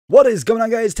What is going on,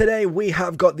 guys? Today we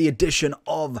have got the addition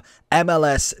of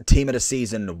MLS Team of the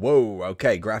Season. Whoa,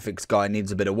 okay, graphics guy needs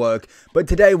a bit of work. But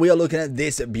today we are looking at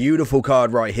this beautiful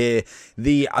card right here.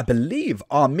 The, I believe,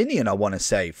 Arminian, I want to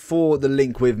say, for the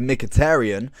link with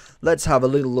Mkhitaryan. Let's have a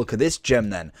little look at this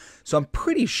gem then. So I'm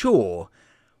pretty sure,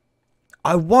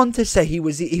 I want to say he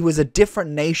was a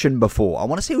different nation before. I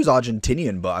want to say he was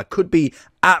Argentinian, but I could be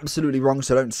absolutely wrong,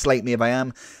 so don't slate me if I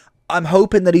am. I'm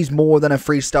hoping that he's more than a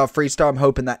freestar. I'm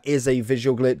hoping that is a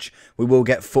visual glitch. We will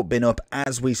get FUTBin up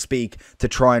as we speak to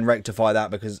try and rectify that,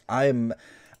 because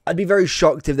I'd be very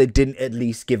shocked if they didn't at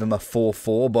least give him a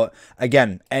 4-4. But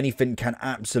again, anything can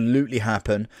absolutely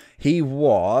happen. He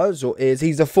was, or is,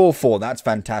 he's a 4-4. That's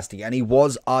fantastic. And he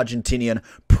was Argentinian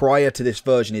prior to this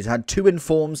version. He's had 2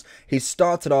 informs. He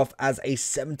started off as a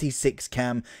 76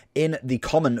 cam in the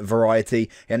common variety,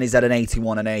 and he's at an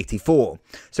 81 and 84.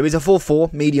 So he's a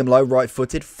 4-4, medium low, right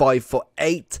footed,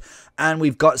 5'8". And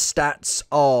we've got stats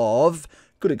of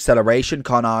good acceleration,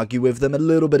 can't argue with them. A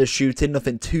little bit of shooting,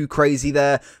 nothing too crazy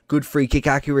there. Good free kick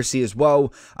accuracy as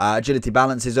well. Agility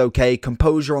balance is okay.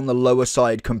 Composure on the lower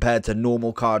side compared to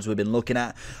normal cards we've been looking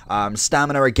at.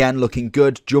 Stamina again looking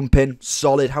good. Jumping,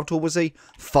 solid. How tall was he?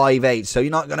 5'8". So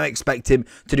you're not going to expect him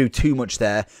to do too much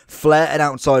there. Flair and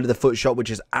outside of the foot shot,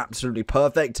 which is absolutely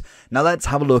perfect. Now let's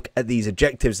have a look at these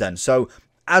objectives then. So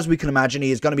as we can imagine,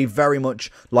 he is going to be very much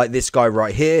like this guy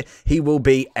right here. He will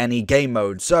be any game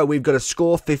mode. So we've got to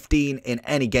score 15 in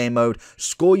any game mode,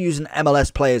 score using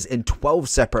MLS players in 12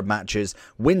 separate matches,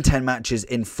 win 10 matches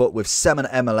in FUT with 7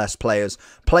 MLS players,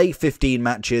 play 15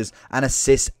 matches, and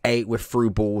assist 8 with through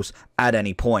balls at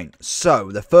any point.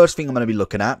 So the first thing I'm going to be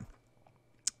looking at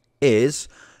is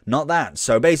not that.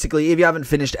 So basically, if you haven't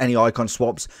finished any icon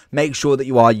swaps, make sure that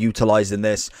you are utilizing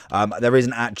this. There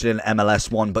isn't actually an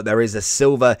MLS one, but there is a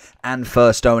silver and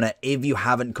first owner if you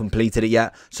haven't completed it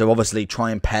yet. So obviously try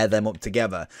and pair them up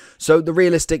together. So the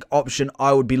realistic option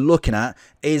I would be looking at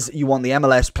is you want the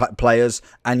MLS players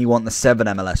and you want the 7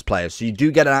 MLS players. So you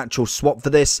do get an actual swap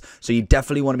for this. So you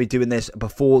definitely want to be doing this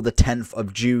before the 10th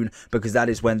of June, because that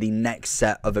is when the next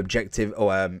set of objective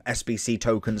or SBC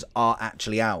tokens are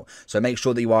actually out. So make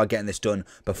sure that you are getting this done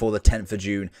before the 10th of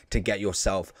June to get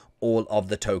yourself all of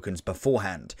the tokens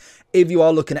beforehand. If you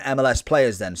are looking at MLS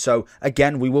players then, so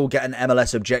again, we will get an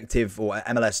MLS objective or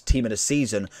MLS Team of the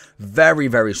Season very,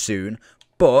 very soon,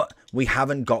 but we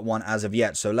haven't got one as of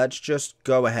yet. So let's just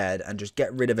go ahead and just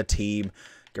get rid of a team,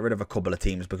 get rid of a couple of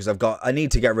teams, because I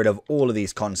need to get rid of all of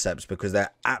these concepts because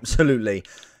they're absolutely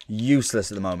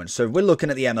useless at the moment. So if we're looking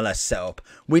at the MLS setup,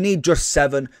 we need just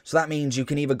 7. So that means you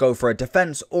can either go for a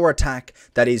defense or attack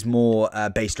that is more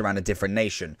based around a different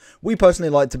nation. We personally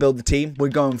like to build the team. We're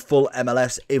going full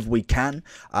MLS if we can.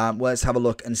 Let's have a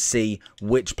look and see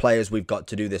which players we've got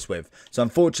to do this with. So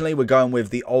unfortunately, we're going with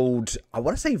the old, I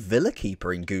want to say Villa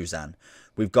keeper in Guzan.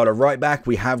 We've got a right back.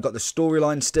 We have got the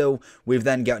storyline still. We've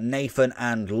then got Nathan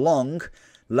and Long.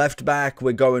 Left back,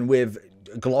 we're going with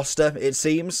Gloucester, it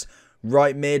seems.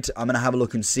 Right mid, I'm going to have a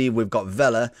look and see if we've got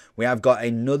Vela. We have got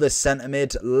another centre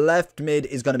mid. Left mid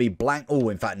is going to be blank. Oh,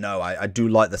 in fact, no, I do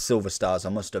like the Silver Stars, I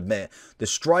must admit. The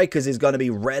strikers is going to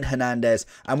be Red Hernandez,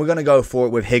 and we're going to go for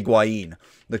it with Higuain.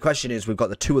 The question is, we've got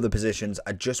the 2 other positions.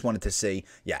 I just wanted to see,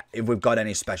 yeah, if we've got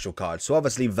any special cards. So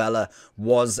obviously, Vela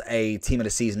was a Team of the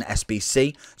Season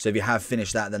SBC. So if you have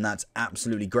finished that, then that's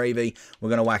absolutely gravy. We're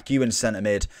going to whack you in centre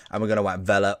mid, and we're going to whack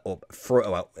Vela up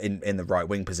in the right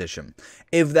wing position.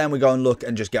 If then we go and look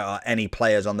and just get any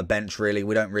players on the bench, really,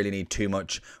 we don't really need too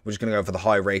much. We're just going to go for the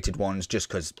high rated ones just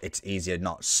because it's easier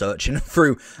not searching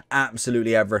through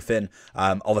absolutely everything.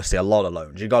 Obviously a lot of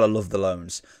loans, you got to love the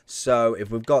loans. So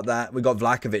if we've got that, we've got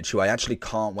Vlahovic, who I actually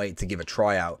can't wait to give a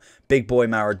try out. Big boy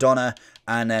Maradona,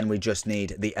 and then we just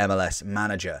need the MLS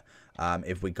manager.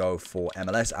 If we go for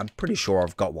MLS, I'm pretty sure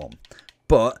I've got one.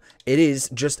 But it is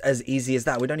just as easy as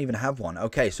that. We don't even have one.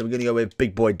 Okay, so we're going to go with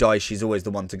Big Boy Dice. She's always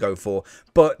the one to go for.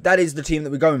 But that is the team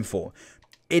that we're going for.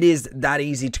 It is that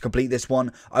easy to complete this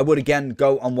one. I would, again,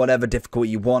 go on whatever difficulty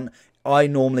you want. I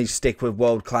normally stick with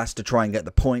world class to try and get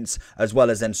the points, as well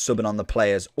as then subbing on the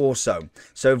players also.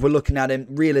 So if we're looking at him,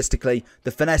 realistically, the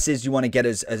finesses you want to get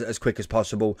as quick as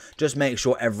possible. Just make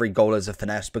sure every goal is a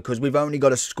finesse, because we've only got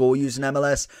to score using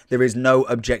MLS. There is no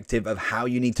objective of how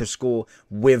you need to score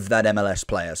with that MLS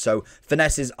player. So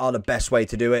finesses are the best way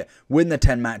to do it. Win the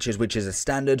 10 matches, which is a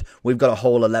standard. We've got a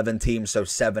whole 11 teams, so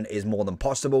 7 is more than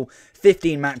possible.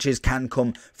 15 matches can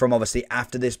come from obviously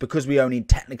after this, because we only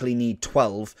technically need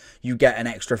 12. You you get an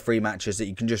extra free matches that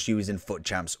you can just use in FUT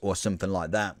Champs or something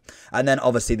like that. And then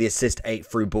obviously the assist 8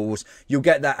 through balls, you'll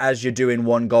get that as you're doing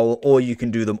one goal, or you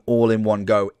can do them all in one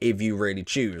go if you really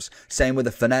choose. Same with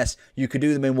the finesse, you could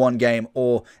do them in one game,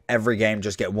 or every game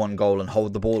just get one goal and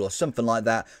hold the ball or something like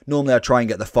that. Normally I try and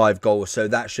get the 5 goals, so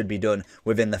that should be done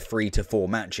within the 3 to 4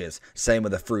 matches. Same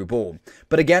with the through ball.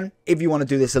 But again, if you want to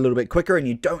do this a little bit quicker and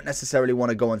you don't necessarily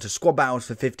want to go into squad battles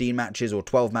for 15 matches or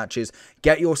 12 matches,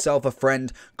 get yourself a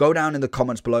friend. Go down in the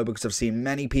comments below, because I've seen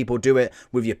many people do it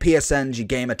with your PSNs, your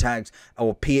gamer tags,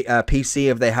 or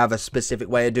PC if they have a specific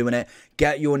way of doing it.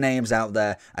 Get your names out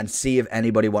there and see if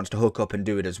anybody wants to hook up and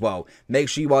do it as well. Make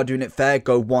sure you are doing it fair.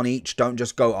 Go one each. Don't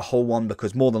just go a whole one,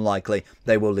 because more than likely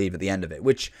they will leave at the end of it,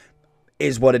 which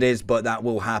is what it is, but that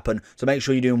will happen. So make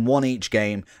sure you're doing one each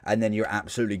game, and then you're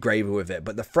absolutely gravy with it.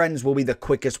 But the friends will be the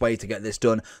quickest way to get this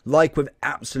done. Like with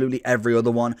absolutely every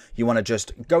other one, you want to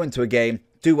just go into a game,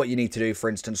 do what you need to do. For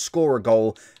instance, score a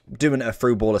goal, doing a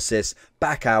through ball assist,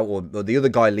 back out, or the other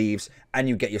guy leaves, and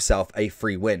you get yourself a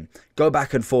free win. Go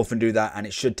back and forth and do that, and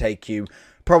it should take you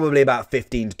probably about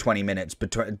 15 to 20 minutes,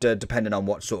 depending on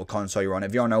what sort of console you're on.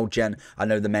 If you're on old gen, I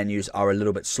know the menus are a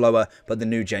little bit slower, but the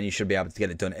new gen, you should be able to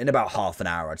get it done in about half an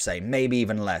hour, I'd say. Maybe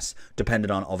even less, depending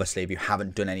on, obviously, if you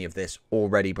haven't done any of this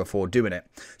already before doing it.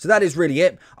 So that is really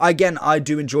it. Again, I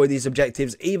do enjoy these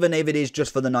objectives, even if it is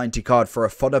just for the 90 card for a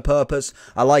fodder purpose.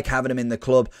 I like having them in the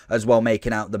club as well,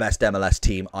 making out the best MLS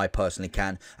team I personally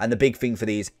can. And the big thing for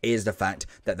these is the fact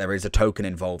that there is a token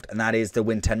involved, and that is the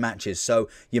win 10 matches. So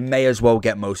you may as well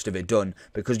get most of it done,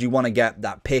 because you want to get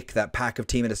that pick, that pack of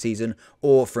team of the season,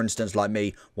 or for instance like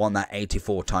me, want that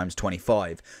 84 times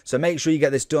 25. So make sure you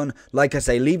get this done. Like I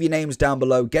say, leave your names down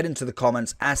below, get into the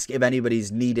comments, ask if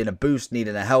anybody's needing a boost,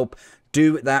 needing a help.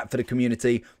 Do that for the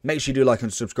community. Make sure you do like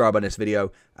and subscribe on this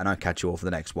video, and I'll catch you all for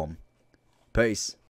the next one. Peace.